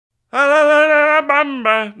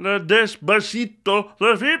Despacito,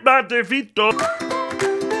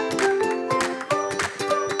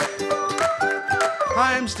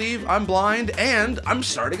 Hi, I'm Steve, I'm blind, and I'm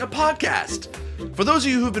starting a podcast. For those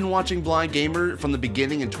of you who've been watching Blind Gamer from the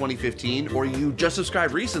beginning in 2015, or you just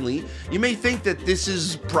subscribed recently, you may think that this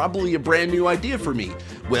is probably a brand new idea for me.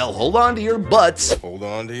 Well, hold on to your butts. Hold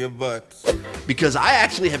on to your butts. Because I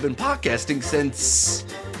actually have been podcasting since...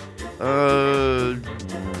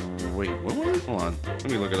 wait, what was it? Hold on, let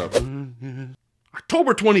me look it up.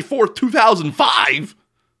 October 24th, 2005?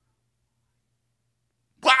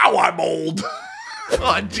 Wow, I'm old.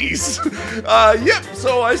 Oh, jeez. Yep,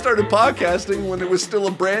 so I started podcasting when it was still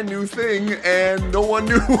a brand new thing and no one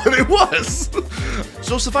knew what it was.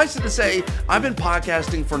 So suffice it to say, I've been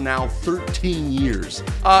podcasting for now 13 years.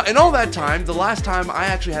 And all that time, the last time I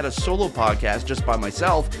actually had a solo podcast just by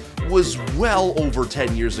myself was well over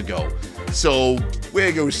 10 years ago. So, way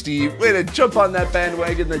to go, Steve. Way to jump on that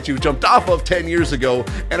bandwagon that you jumped off of 10 years ago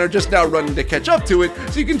and are just now running to catch up to it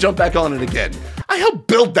so you can jump back on it again. I helped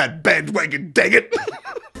build that bandwagon, dang it.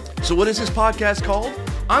 So what is this podcast called?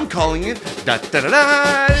 I'm calling it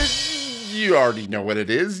da-da-da-da. You already know what it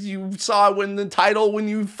is. You saw it in the title when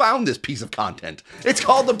you found this piece of content. It's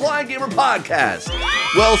called the Blind Gamer Podcast.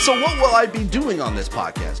 Well, so what will I be doing on this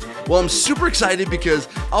podcast? Well, I'm super excited because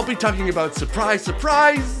I'll be talking about, surprise,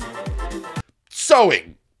 surprise,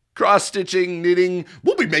 sewing, cross-stitching, knitting.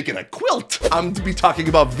 We'll be making a quilt. I'm to be talking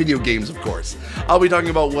about video games, of course. I'll be talking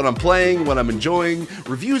about what I'm playing, what I'm enjoying,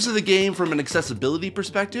 reviews of the game from an accessibility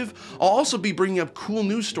perspective. I'll also be bringing up cool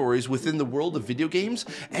news stories within the world of video games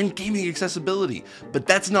and gaming accessibility. But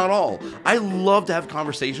that's not all. I love to have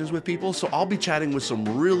conversations with people, so I'll be chatting with some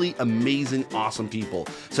really amazing, awesome people,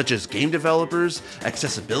 such as game developers,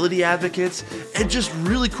 accessibility advocates, and just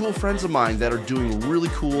really cool friends of mine that are doing really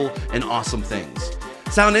cool and awesome things.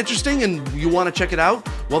 Sound interesting and you want to check it out?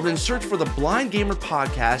 Well, then search for the Blind Gamer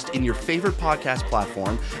Podcast in your favorite podcast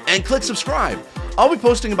platform and click subscribe. I'll be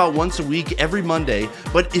posting about once a week every Monday,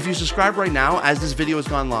 but if you subscribe right now as this video has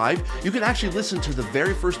gone live, you can actually listen to the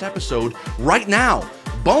very first episode right now.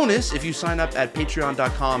 Bonus, if you sign up at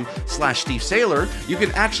patreon.com/SteveSailor, you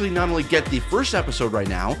can actually not only get the first episode right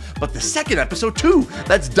now, but the second episode too.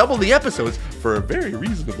 That's double the episodes for a very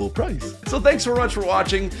reasonable price. So thanks so much for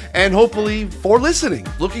watching and hopefully for listening.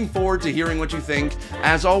 Looking forward to hearing what you think.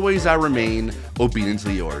 As always, I remain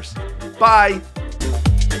obediently yours. Bye.